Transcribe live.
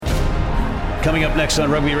Coming up next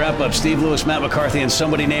on Rugby Wrap-Up, Steve Lewis, Matt McCarthy, and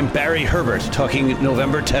somebody named Barry Herbert talking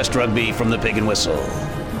November Test Rugby from the Pig and Whistle.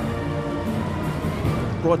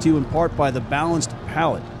 Brought to you in part by The Balanced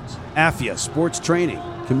Palate. AFIA Sports Training,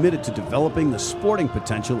 committed to developing the sporting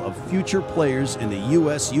potential of future players in the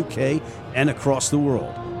U.S., UK, and across the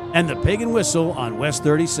world. And the Pig and Whistle on West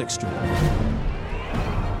 36th Street.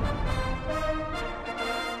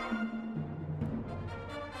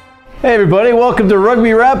 Hey everybody, welcome to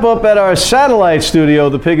Rugby Wrap-Up at our satellite studio,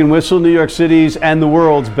 the Pig and Whistle, New York City's and the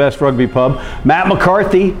world's best rugby pub. Matt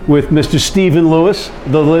McCarthy with Mr. Stephen Lewis,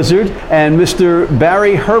 the Lizard, and Mr.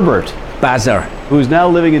 Barry Herbert, Bazar, who's now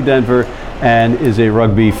living in Denver and is a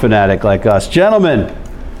rugby fanatic like us. Gentlemen,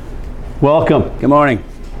 welcome. Good morning.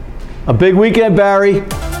 A big weekend, Barry.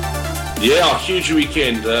 Yeah, huge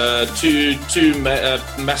weekend. Two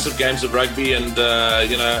massive games of rugby, and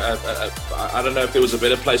I don't know if there was a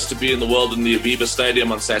better place to be in the world than the Aviva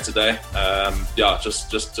Stadium on Saturday.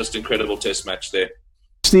 Just incredible test match there.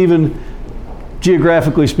 Stephen,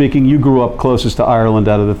 geographically speaking, you grew up closest to Ireland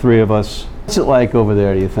out of the three of us. What's it like over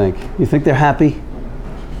there, do you think? You think they're happy?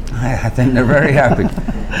 I think they're very happy.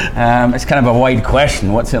 It's kind of a wide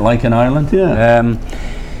question. What's it like in Ireland? Yeah.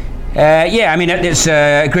 I mean, it's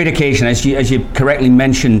a great occasion. As you correctly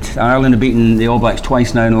mentioned, Ireland have beaten the All Blacks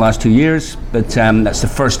twice now in the last 2 years, but that's the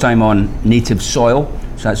first time on native soil.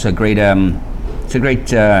 So that's a great,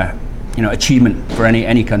 achievement for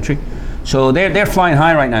any country. So they're flying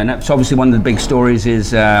high right now, and that's obviously one of the big stories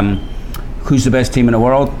is who's the best team in the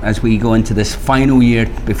world as we go into this final year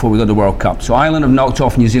before we go to the World Cup. So Ireland have knocked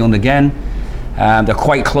off New Zealand again. They're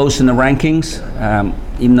quite close in the rankings,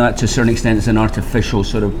 even though to a certain extent it's an artificial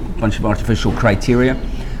sort of bunch of artificial criteria.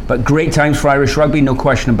 But great times for Irish rugby, no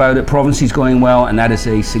question about it. Province is going well, and that is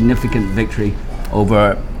a significant victory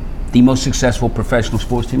over the most successful professional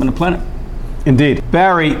sports team on the planet. Indeed.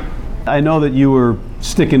 Barry, I know that you were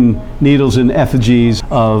sticking needles in effigies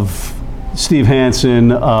of Steve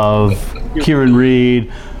Hansen, of Kieran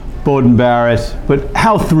Reid, Beauden Barrett, but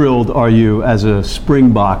how thrilled are you as a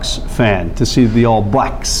Springboks fan to see the All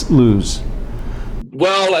Blacks lose?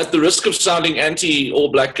 Well, at the risk of sounding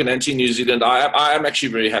anti-All Black and anti-New Zealand, I am actually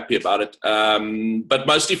very happy about it, but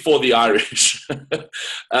mostly for the Irish.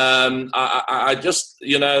 I just,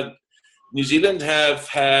 New Zealand have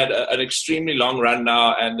had an extremely long run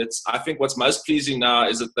now, and I think what's most pleasing now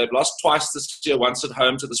is that they've lost twice this year, once at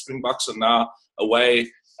home to the Springboks and now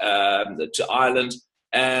away to Ireland.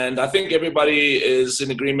 And I think everybody is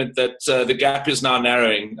in agreement that the gap is now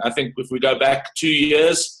narrowing. I think if we go back 2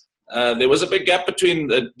 years, there was a big gap between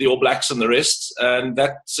the All Blacks and the rest, and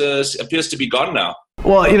that appears to be gone now.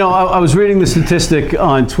 Well, I was reading the statistic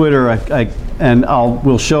on Twitter,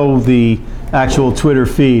 we'll show the actual Twitter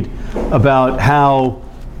feed about how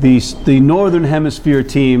the Northern Hemisphere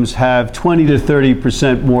teams have 20 to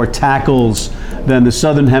 30% more tackles than the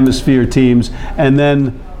Southern Hemisphere teams, and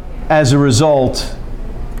then as a result,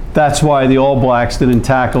 that's why the All Blacks didn't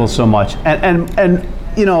tackle so much. And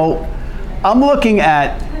I'm looking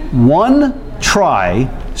at one try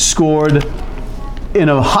scored in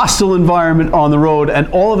a hostile environment on the road, and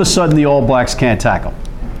all of a sudden the All Blacks can't tackle.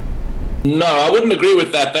 No, I wouldn't agree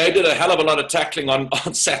with that. They did a hell of a lot of tackling on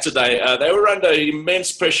Saturday. They were under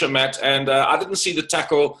immense pressure, Matt, and I didn't see the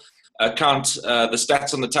tackle count, the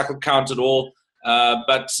stats on the tackle count at all.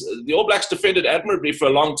 But the All Blacks defended admirably for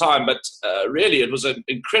a long time, but really it was an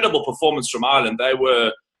incredible performance from Ireland. They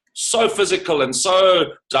were so physical and so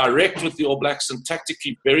direct with the All Blacks and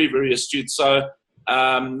tactically very, very astute. So,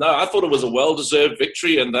 I thought it was a well-deserved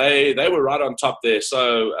victory, and they were right on top there.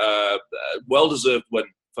 So, well-deserved win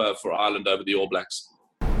for Ireland over the All Blacks.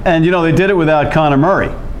 And, they did it without Conor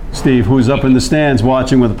Murray, Steve, who's up in the stands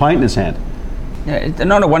watching with a pint in his hand. Yeah, they're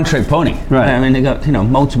not a one-trick pony. Right. I mean, they got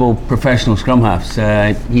multiple professional scrum halves.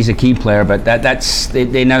 He's a key player, but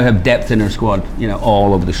they now have depth in their squad.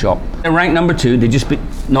 All over the shop. They're ranked number 2. They just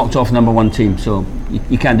knocked off number 1 team, so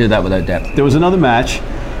you can't do that without depth. There was another match,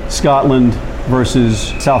 Scotland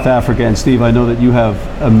versus South Africa, and Steve, I know that you have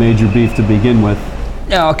a major beef to begin with.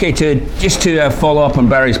 Yeah. Okay. To follow up on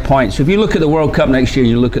Barry's point. So if you look at the World Cup next year,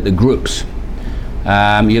 you look at the groups. You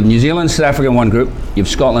have New Zealand, South Africa in one group, you have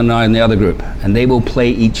Scotland now in the other group, and they will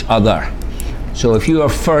play each other. So if you are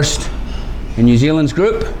first in New Zealand's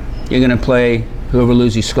group, you're going to play whoever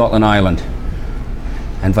loses Scotland, Ireland,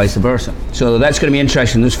 and vice versa. So that's going to be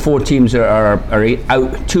interesting. Those 4 teams are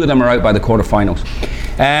out. 2 of them are out by the quarterfinals.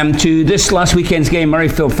 To this last weekend's game,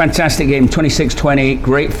 Murrayfield, fantastic game, 26-20,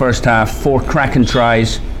 great first half, 4 cracking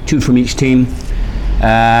tries, 2 from each team.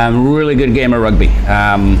 Really good game of rugby.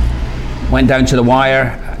 Went down to the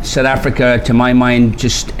wire. South Africa, to my mind,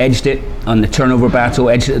 just edged it on the turnover battle,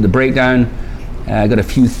 edged it at the breakdown. got a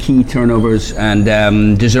few key turnovers,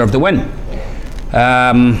 and deserved the win.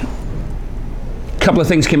 Couple of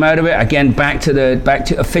things came out of it. Again, back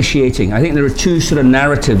to officiating. I think there are two sort of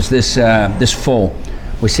narratives this fall.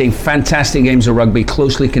 We're seeing fantastic games of rugby,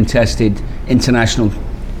 closely contested international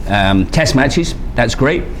test matches. That's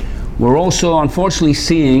great. We're also, unfortunately,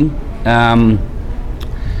 seeing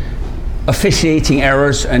officiating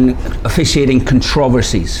errors and officiating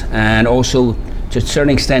controversies, and also, to a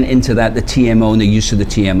certain extent, into that, the TMO and the use of the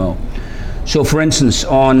TMO. So, for instance,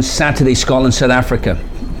 on Saturday, Scotland, South Africa,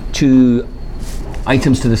 two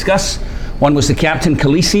items to discuss. One was the captain,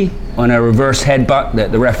 Khaleesi, on a reverse headbutt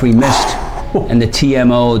that the referee missed, and the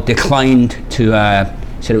TMO declined to,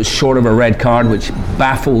 said it was short of a red card, which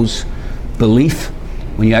baffles belief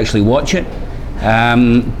when you actually watch it. A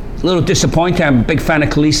little disappointing. I'm a big fan of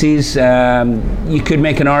Khaleesi's. You could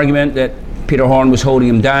make an argument that Peter Horne was holding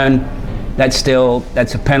him down. That's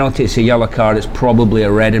a penalty. It's a yellow card. It's probably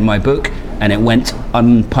a red in my book, and it went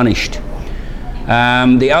unpunished.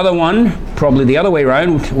 The other one, probably the other way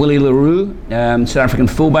around, Willie le Roux, South African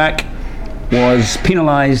fullback, was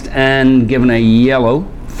penalised and given a yellow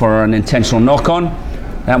for an intentional knock-on.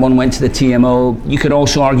 That one went to the TMO. You could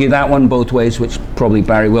also argue that one both ways, which probably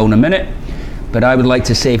Barry will in a minute. But I would like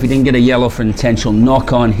to say, if he didn't get a yellow for intentional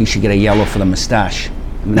knock-on, he should get a yellow for the moustache.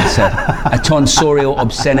 I mean, it's a tonsorial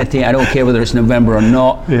obscenity. I don't care whether it's November or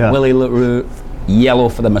not. Yeah. Willie le Roux, yellow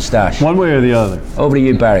for the moustache. One way or the other. Over to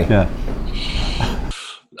you, Barry. Yeah.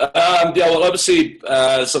 Well, obviously,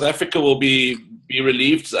 South Africa will be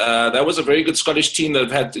relieved. That was a very good Scottish team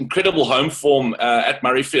that had incredible home form at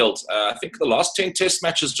Murrayfield. I think the last 10 test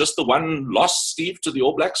matches, just the one loss, Steve, to the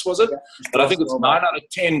All Blacks, was it? Yeah, but I think it's 9 out of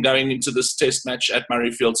 10 going into this test match at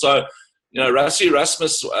Murrayfield. So, Rassie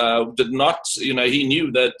Erasmus did not, he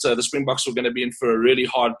knew that the Springboks were going to be in for a really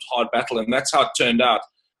hard battle, and that's how it turned out.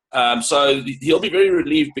 So he'll be very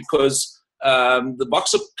relieved because the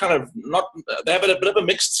Boks are kind of they have a bit of a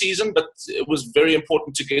mixed season, but it was very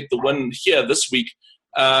important to get the win here this week.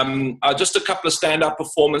 Just a couple of standout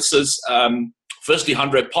performances. Firstly,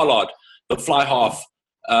 Handré Pollard, the fly half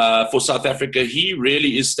for South Africa. He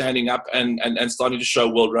really is standing up and starting to show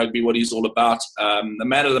World Rugby what he's all about. The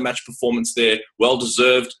man of the match performance there, well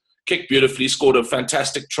deserved, kicked beautifully, scored a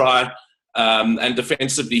fantastic try, and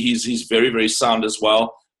defensively he's very, very sound as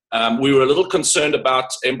well. We were a little concerned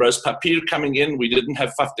about Ambrose Papier coming in. We didn't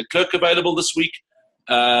have Faf de Klerk available this week.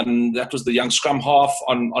 That was the young scrum half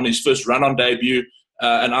on his first run-on debut.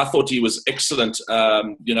 And I thought he was excellent.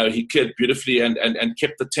 He cleared beautifully and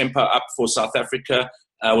kept the tempo up for South Africa.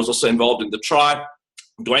 Was also involved in the try.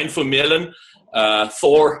 Duane Vermeulen,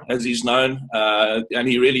 Thor, as he's known, and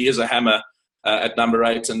he really is a hammer at number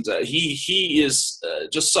 8. And he is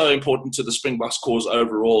just so important to the Springboks cause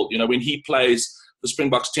overall. When he plays, the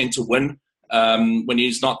Springboks tend to win. When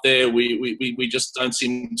he's not there, we just don't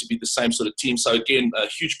seem to be the same sort of team. So again, a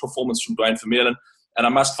huge performance from Duane Vermeulen. And I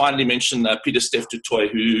must finally mention Pieter-Steph du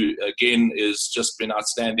Toit, who again is just been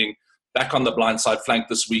outstanding, back on the blindside flank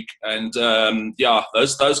this week. And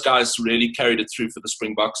those guys really carried it through for the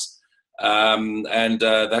Springboks.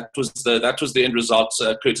 That was the end result,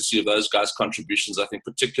 courtesy of those guys' contributions. I think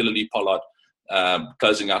particularly Pollard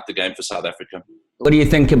closing out the game for South Africa. What do you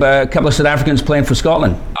think about a couple of South Africans playing for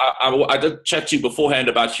Scotland? I did chat to you beforehand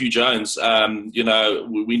about Hugh Jones.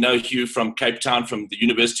 We know Hugh from Cape Town, from the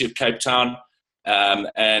University of Cape Town,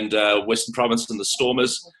 and Western Province and the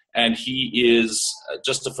Stormers. And he is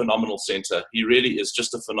just a phenomenal centre. He really is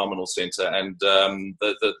just a phenomenal centre. And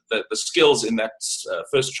the skills in that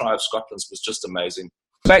first try of Scotland's was just amazing.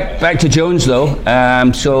 Back to Jones, though.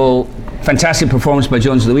 So fantastic performance by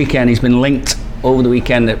Jones the weekend. He's been linked over the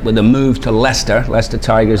weekend with a move to Leicester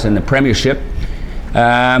Tigers in the Premiership.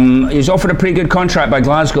 He was offered a pretty good contract by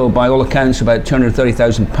Glasgow, by all accounts, about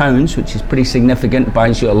 £230,000, which is pretty significant,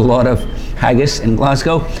 buys you a lot of haggis in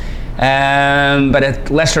Glasgow. But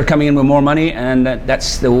Leicester coming in with more money, and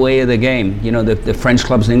that's the way of the game. The French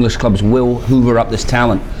clubs and English clubs will hoover up this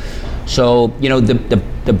talent. So,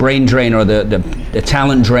 the brain drain or the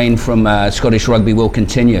talent drain from Scottish rugby will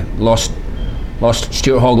continue. Lost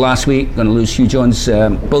Stuart Hogg last week, going to lose Hugh Jones,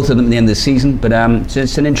 both of them at the end of the season. But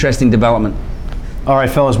it's an interesting development. All right,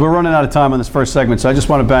 fellas, we're running out of time on this first segment, so I just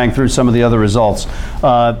want to bang through some of the other results.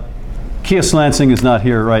 Kies Lansing is not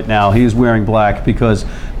here right now. He is wearing black because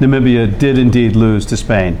Namibia did indeed lose to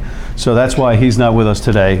Spain. So that's why he's not with us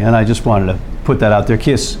today, and I just wanted to put that out there.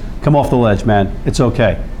 Kies, come off the ledge, man. It's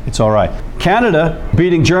okay. It's all right. Canada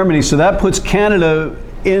beating Germany, so that puts Canada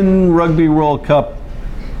in Rugby World Cup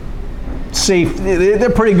safe.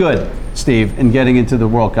 They're pretty good. Steve, in getting into the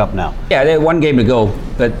World Cup now? Yeah, they had one game to go,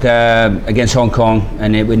 but against Hong Kong,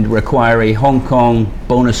 and it would require a Hong Kong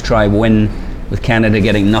bonus try win with Canada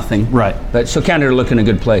getting nothing. Right. But so Canada look in a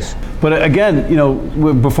good place. But again,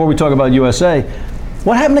 before we talk about USA,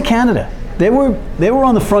 what happened to Canada? They were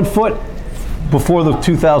on the front foot before the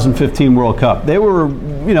 2015 World Cup. They were,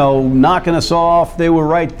 knocking us off. They were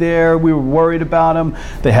right there. We were worried about them.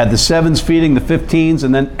 They had the 7s feeding the 15s,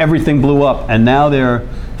 and then everything blew up. And now they're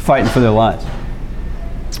fighting for their lives.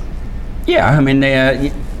 Yeah, I mean,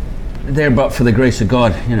 they're but for the grace of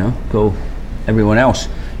God, go everyone else.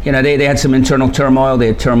 They had some internal turmoil. They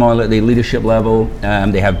had turmoil at the leadership level.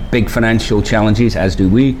 They have big financial challenges, as do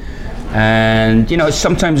we. And,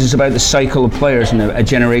 sometimes it's about the cycle of players and a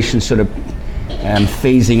generation sort of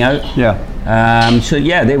phasing out. Yeah.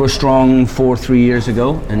 They were strong 3 years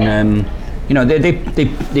ago, and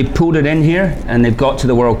they pulled it in here, and they've got to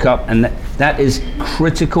the World Cup, and that is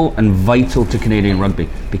critical and vital to Canadian rugby,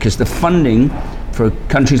 because the funding for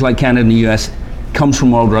countries like Canada and the US comes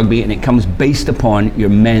from World Rugby, and it comes based upon your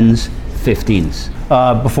men's 15s.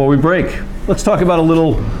 Before we break, let's talk about a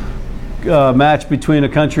little match between a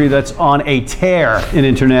country that's on a tear in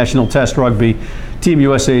international test rugby. Team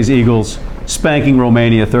USA's Eagles spanking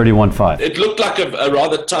Romania 31-5. It looked like a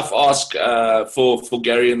rather tough ask for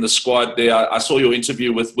Gary and the squad there. I saw your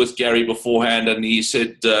interview with Gary beforehand, and he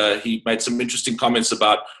said he made some interesting comments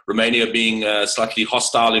about Romania being a slightly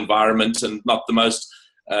hostile environment and not the most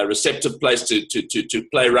receptive place to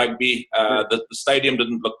play rugby. The stadium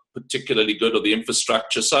didn't look particularly good, or the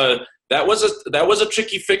infrastructure. So that was a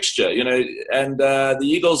tricky fixture, and the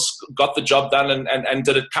Eagles got the job done and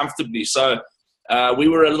did it comfortably. So we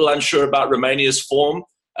were a little unsure about Romania's form,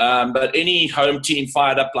 but any home team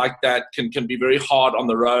fired up like that can be very hard on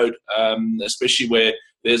the road, especially where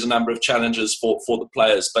there's a number of challenges for the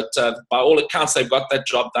players. But by all accounts, they've got that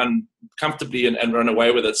job done comfortably and run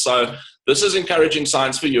away with it. So this is encouraging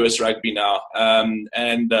signs for US rugby now. I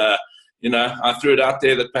threw it out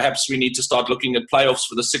there that perhaps we need to start looking at playoffs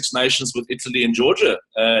for the Six Nations with Italy and Georgia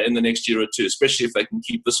in the next year or two, especially if they can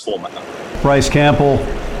keep this format up. Bryce Campbell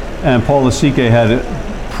and Paul Lasike had a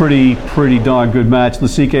pretty darn good match.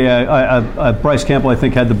 Lasike, Bryce Campbell, I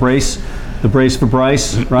think, had the brace for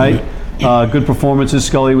Bryce, right? Good performances.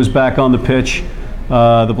 Scully was back on the pitch.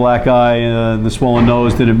 The black eye and the swollen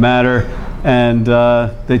nose didn't matter, and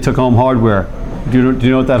they took home hardware. Do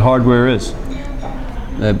you know what that hardware is?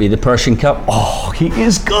 That'd be the Pershing Cup. Oh, he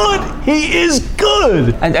is good. He is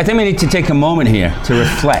good. I think we need to take a moment here to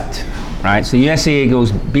reflect, right? So USA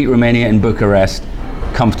Eagles beat Romania in Bucharest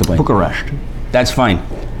comfortably. Bucharest. That's fine.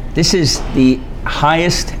 This is the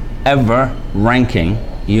highest ever ranking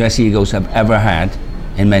US Eagles have ever had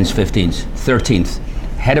in men's 15s. 13th.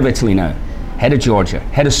 Head of Italy now. Head of Georgia.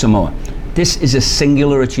 Head of Samoa. This is a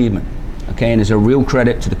singular achievement, okay? And it's a real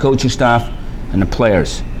credit to the coaching staff and the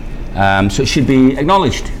players. So it should be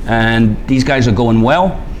acknowledged. And these guys are going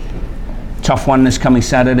well. Tough one this coming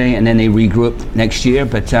Saturday, and then they regroup next year.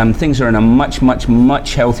 But things are in a much, much,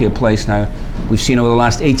 much healthier place now. We've seen over the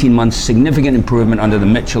last 18 months significant improvement under the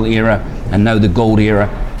Mitchell era and now the Gold era.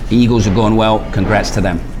 The Eagles are going well. Congrats to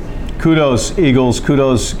them. Kudos, Eagles.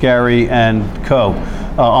 Kudos, Gary and co.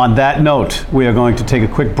 On that note, we are going to take a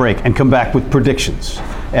quick break and come back with predictions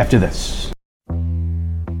after this.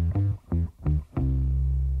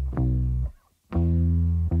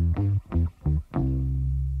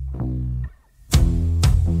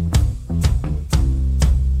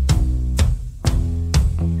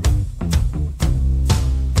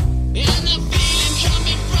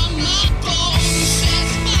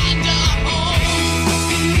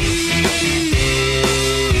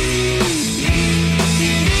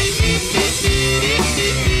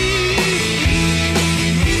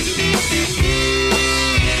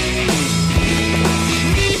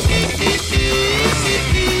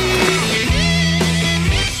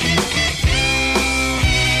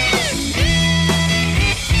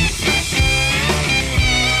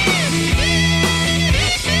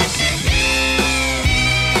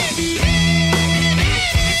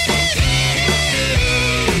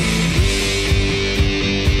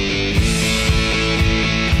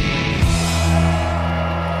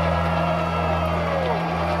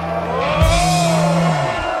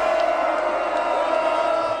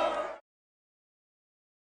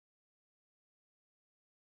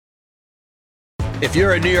 If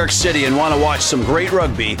you're in New York City and want to watch some great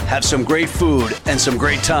rugby, have some great food, and some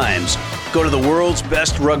great times, go to the world's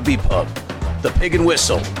best rugby pub, the Pig and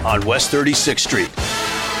Whistle on West 36th Street.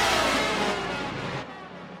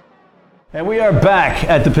 And we are back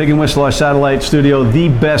at the Pig and Whistle, our satellite studio, the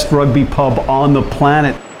best rugby pub on the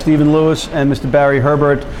planet. Stephen Lewis and Mr. Barry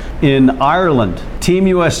Herbert in Ireland. Team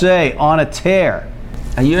USA on a tear.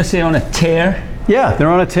 Are USA on a tear? Yeah, they're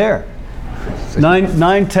on a tear.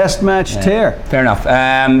 Nine test match tear. Fair enough.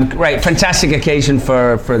 Right, fantastic occasion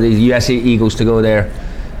for the USA Eagles to go there.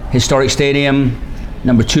 Historic stadium,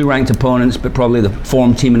 number 2 ranked opponents, but probably the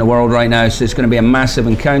form team in the world right now. So it's going to be a massive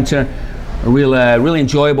encounter. Really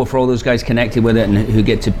enjoyable for all those guys connected with it and who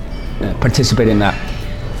get to participate in that.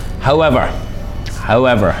 However,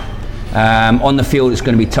 on the field it's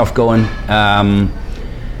going to be tough going.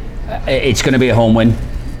 It's going to be a home win.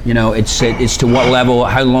 You know, it's to what level,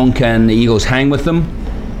 how long can the Eagles hang with them?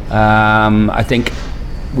 I think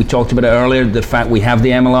we talked about it earlier, the fact we have the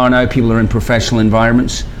MLR now, people are in professional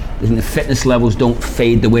environments. I think the fitness levels don't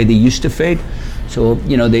fade the way they used to fade. So,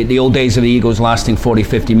 you know, the old days of the Eagles lasting 40,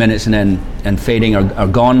 50 minutes and fading are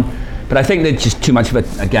gone. But I think there's just too much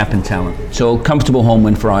of a gap in talent. So, comfortable home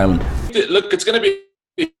win for Ireland. Look, it's going to be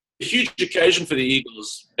a huge occasion for the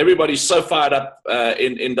Eagles. Everybody's so fired up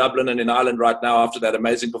in Dublin and in Ireland right now after that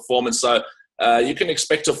amazing performance. So you can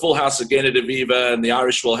expect a full house again at Aviva, and the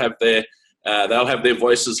Irish will have they'll have their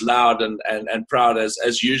voices loud and proud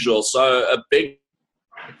as usual. So a big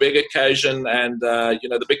occasion, and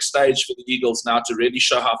the big stage for the Eagles now to really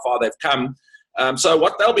show how far they've come. So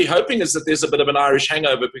what they'll be hoping is that there's a bit of an Irish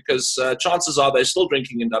hangover, because chances are they're still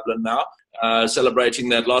drinking in Dublin now, celebrating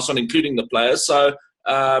that last one, including the players. So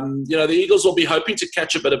the Eagles will be hoping to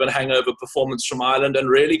catch a bit of a hangover performance from Ireland and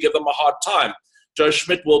really give them a hard time. Joe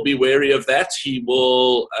Schmidt will be wary of that. He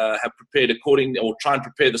will have prepared accordingly, or try and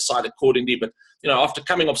prepare the side accordingly. But, after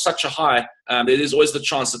coming off such a high, there is always the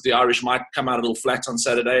chance that the Irish might come out a little flat on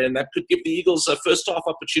Saturday, and that could give the Eagles a first half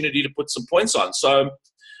opportunity to put some points on. So,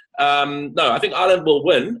 I think Ireland will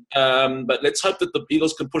win, but let's hope that the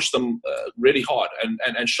Eagles can push them really hard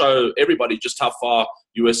and show everybody just how far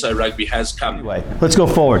USA Rugby has come. Anyway, let's go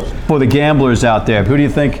forward. For the gamblers out there, who do you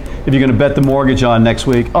think, if you're going to bet the mortgage on next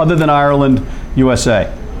week, other than Ireland,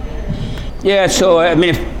 USA? Yeah, so, I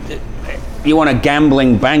mean, if you want a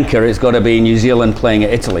gambling banker, it's got to be New Zealand playing at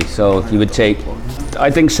Italy. So you would take,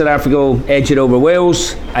 I think South Africa will edge it over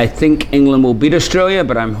Wales. I think England will beat Australia,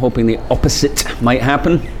 but I'm hoping the opposite might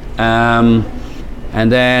happen.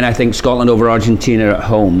 And then I think Scotland over Argentina at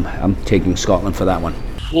home. I'm taking Scotland for that one.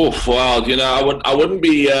 Oof, well, I wouldn't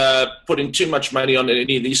be putting too much money on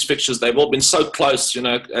any of these fixtures. They've all been so close.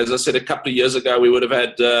 As I said a couple of years ago, we would have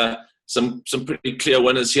had some pretty clear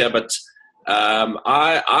winners here. But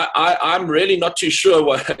I'm really not too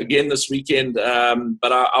sure again this weekend.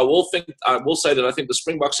 But I will say that I think the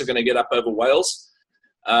Springboks are going to get up over Wales.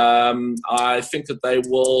 I think that they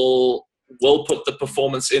will put the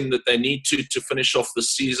performance in that they need to finish off the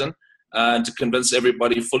season and to convince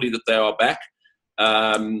everybody fully that they are back.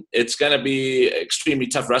 It's going to be extremely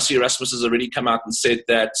tough. Rassie Erasmus has already come out and said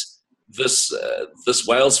that this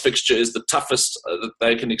Wales fixture is the toughest that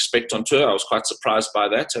they can expect on tour. I was quite surprised by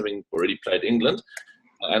that, having already played England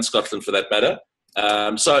and Scotland for that matter.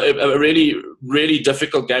 So a really, really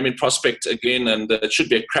difficult game in prospect again, and it should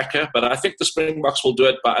be a cracker. But I think the Springboks will do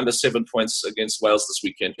it by under 7 points against Wales this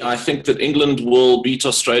weekend. I think that England will beat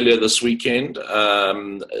Australia this weekend.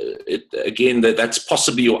 That's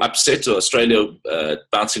possibly your upset, or Australia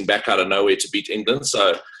bouncing back out of nowhere to beat England.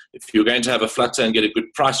 So if you're going to have a flutter and get a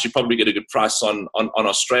good price, you probably get a good price on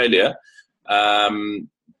Australia.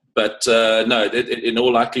 But in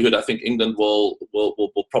all likelihood, I think England will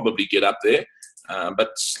probably get up there.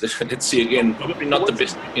 But let's see again, probably not the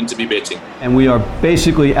best weekend to be betting. And we are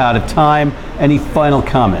basically out of time. Any final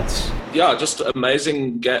comments? Yeah, just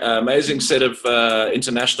amazing set of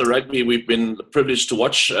international rugby we've been privileged to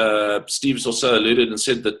watch. Steve's also alluded and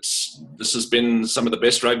said that this has been some of the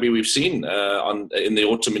best rugby we've seen in the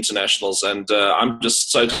autumn internationals, and I'm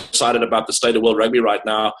just so excited about the state of world rugby right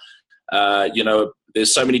now.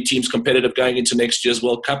 There's so many teams competitive going into next year's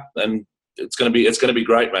World Cup, and it's going to be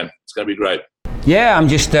great, man. It's going to be great. Yeah, I'm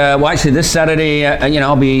just actually this Saturday,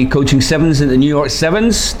 I'll be coaching sevens at the New York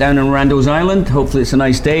Sevens down in Randall's Island. Hopefully it's a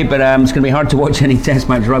nice day, but it's going to be hard to watch any test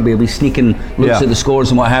match rugby. I'll be sneaking looks at the scores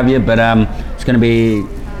and what have you, but it's going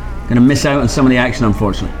to miss out on some of the action,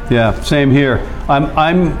 unfortunately. Yeah, same here.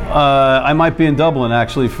 I might be in Dublin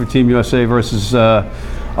actually for Team USA versus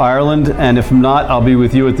Ireland, and if not, I'll be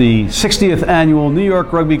with you at the 60th annual New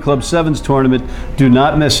York Rugby Club Sevens tournament. Do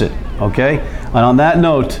not miss it, okay? And on that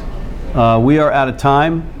note, we are out of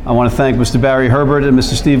time. I want to thank Mr. Barry Herbert and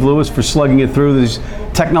Mr. Steve Lewis for slugging it through these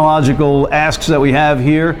technological asks that we have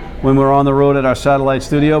here when we're on the road at our satellite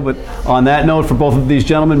studio. But on that note, for both of these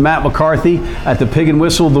gentlemen, Matt McCarthy at the Pig and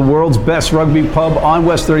Whistle, the world's best rugby pub on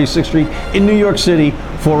West 36th Street in New York City,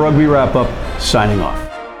 for Rugby Wrap Up, signing off.